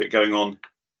bit going on in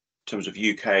terms of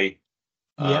UK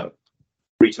Yeah.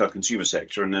 retail consumer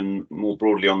sector, and then more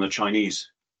broadly on the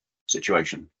Chinese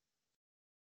situation.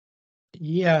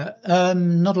 Yeah,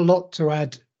 not a lot to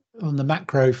add on the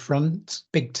macro front.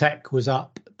 Big tech was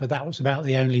up, but that was about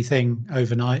the only thing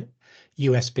overnight.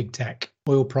 US big tech,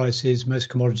 oil prices, most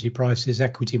commodity prices,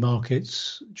 equity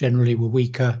markets generally were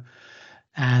weaker.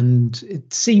 And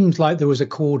it seemed like there was a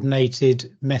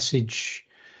coordinated message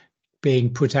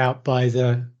being put out by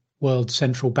the world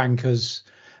central bankers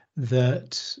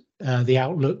that the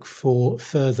outlook for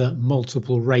further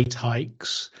multiple rate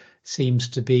hikes seems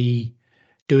to be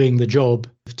doing the job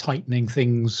of tightening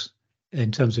things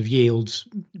in terms of yields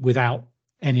without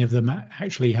any of them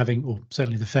actually having, or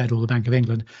certainly the Fed or the Bank of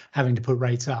England, having to put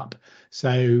rates up.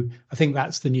 So I think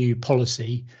that's the new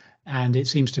policy, and it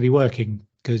seems to be working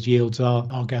because yields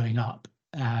are going up,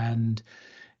 and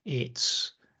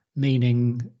it's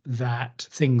meaning that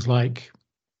things like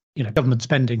government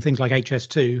spending, things like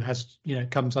HS2 has,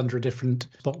 comes under a different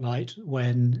spotlight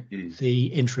when the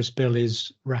interest bill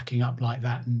is racking up like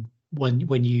that. And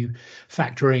when you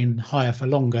factor in higher for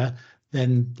longer,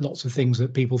 then lots of things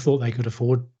that people thought they could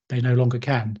afford, they no longer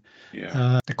can.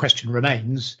 The question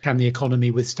remains, can the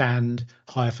economy withstand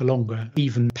higher for longer?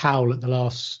 Even Powell at the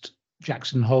last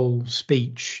Jackson Hole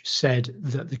speech said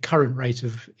that the current rate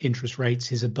of interest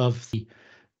rates is above the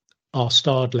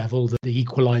R-starred level, the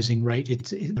equalizing rate.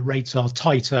 The rates are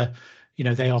tighter,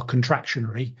 they are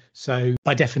contractionary. So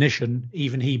by definition,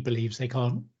 even he believes they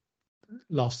can't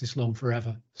last this long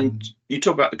forever. And you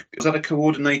talk about, is that a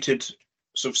coordinated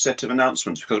sort of set of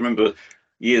announcements? Because I remember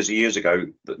years ago,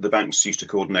 the banks used to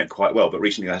coordinate quite well, but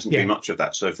recently there hasn't been much of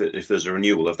that. So if there's a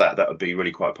renewal of that, that would be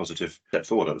really quite a positive step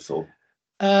forward, I'd have thought.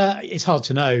 It's hard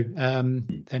to know.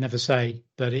 They never say,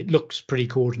 but it looks pretty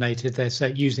coordinated. They're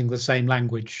using the same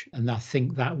language, and I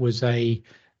think that was I'd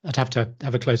have to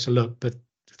have a closer look, but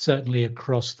certainly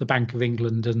across the Bank of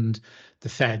England and the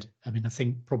Fed. I mean, I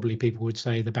think probably people would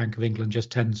say the Bank of England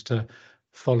just tends to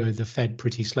follow the Fed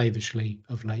pretty slavishly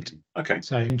of late. Okay.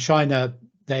 So in China,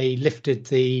 they lifted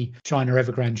the China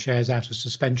Evergrande shares out of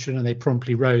suspension and they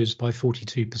promptly rose by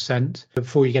 42%.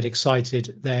 Before you get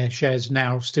excited, their shares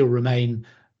now still remain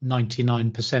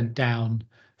 99% down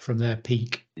from their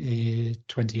peak in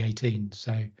 2018.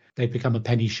 So they've become a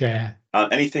penny share.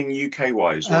 Anything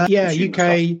UK-wise?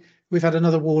 UK, we've had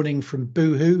another warning from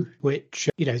BooHoo, which,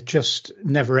 just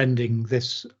never ending.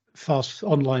 This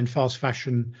online fast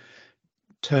fashion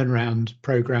turnaround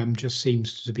program just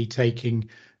seems to be taking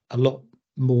a lot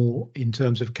more in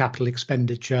terms of capital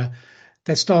expenditure.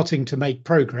 They're starting to make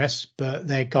progress, but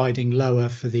they're guiding lower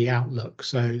for the outlook.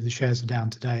 So the shares are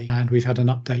down today. And we've had an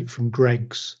update from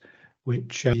Greggs,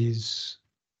 which is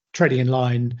trading in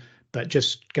line, but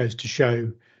just goes to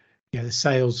show, the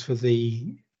sales for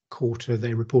the quarter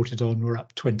they reported on were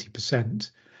up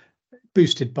 20%,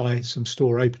 boosted by some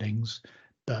store openings.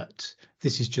 But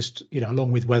this is just,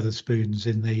 along with Wetherspoons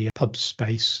in the pub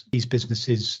space, these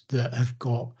businesses that have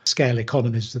got scale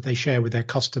economies that they share with their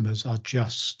customers are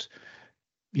just,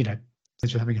 they're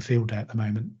just having a field day at the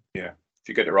moment. Yeah. If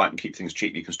you get it right and keep things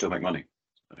cheap, you can still make money.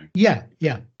 So. Yeah.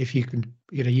 If you can,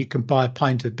 you can buy a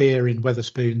pint of beer in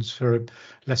Wetherspoons for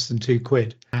less than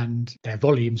 £2, and their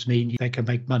volumes mean they can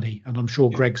make money. And I'm sure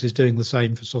Greggs is doing the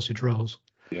same for sausage rolls.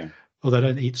 Yeah. Although I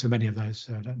don't eat so many of those,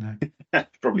 so I don't know.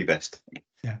 Probably best.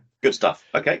 Yeah. Good stuff.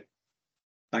 Okay.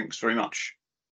 Thanks very much.